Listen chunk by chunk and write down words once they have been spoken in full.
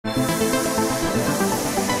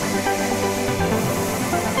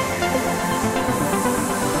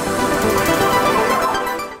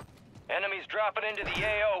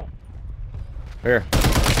Here.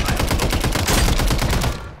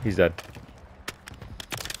 He's dead.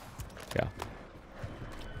 Yeah.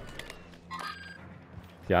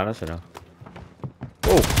 Be honest or no?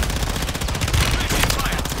 Oh!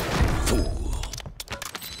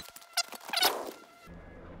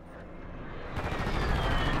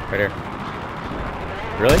 Right here.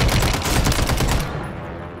 Really?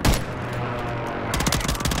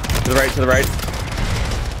 To the right, to the right.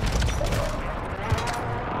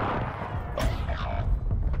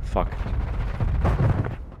 Fuck.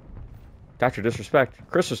 Dr. Disrespect.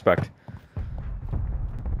 Chris Respect.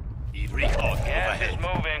 Recall, gas is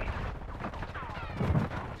moving.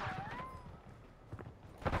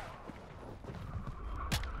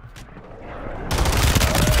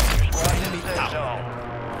 Enemy down.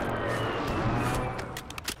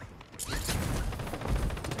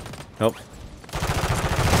 Nope.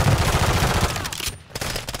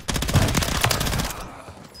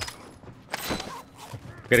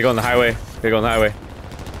 Gotta go on the highway. Gotta go on the highway.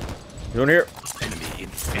 You in here? Enemy in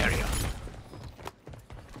this area.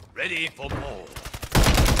 Ready for more.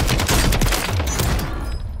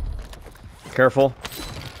 Careful.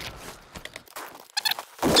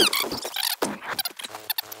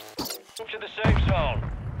 To the safe zone.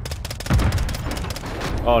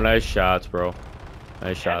 Oh, nice shots, bro.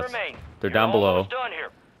 Nice shots. They're down below. Done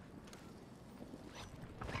here.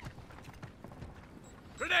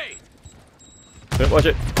 Grenade. Watch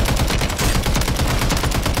it.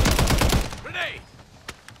 Grenade.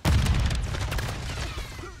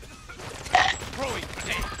 Throwing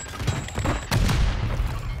grenade.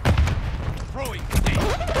 Throwing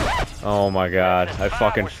grenade. Oh my god, I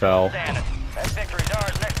fucking fell. That victory's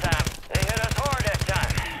ours next time. They hit us hard that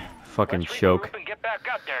time. Fucking choke. And get back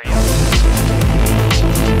up there,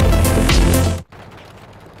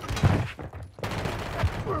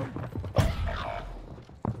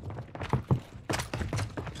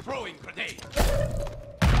 Throwing grenade.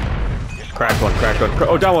 Cracked one, cracked one.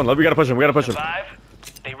 Oh, down one. We gotta push him, we gotta push him. Survive.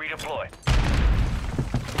 They redeploy.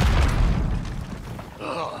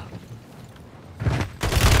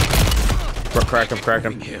 Cracked him, cracked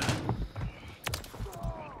him.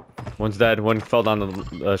 One's dead, one fell down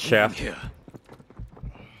the shaft.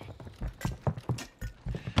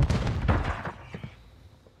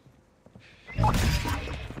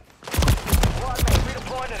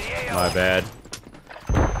 My bad.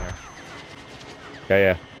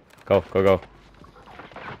 Yeah. Go, go, go.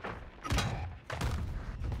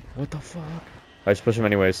 What the fuck? I just push him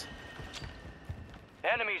anyways.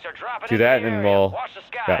 Enemies are dropping. Do that and we'll... Watch the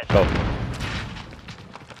skies. Yeah, go.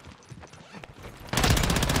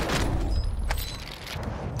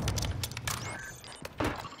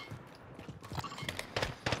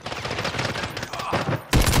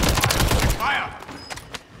 Fire.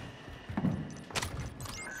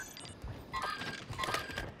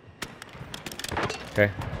 Okay.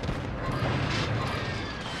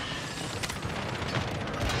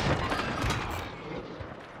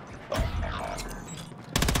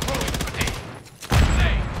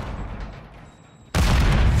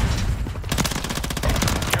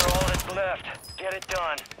 Get it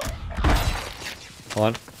done. Hold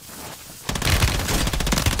on.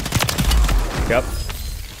 Yep.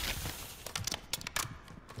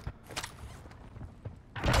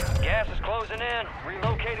 Gas is closing in.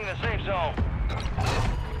 Relocating the safe zone.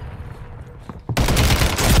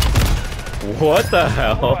 What the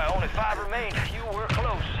hell? Boy, only 5 remain. You were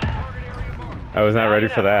close. I was not ready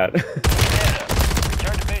for that.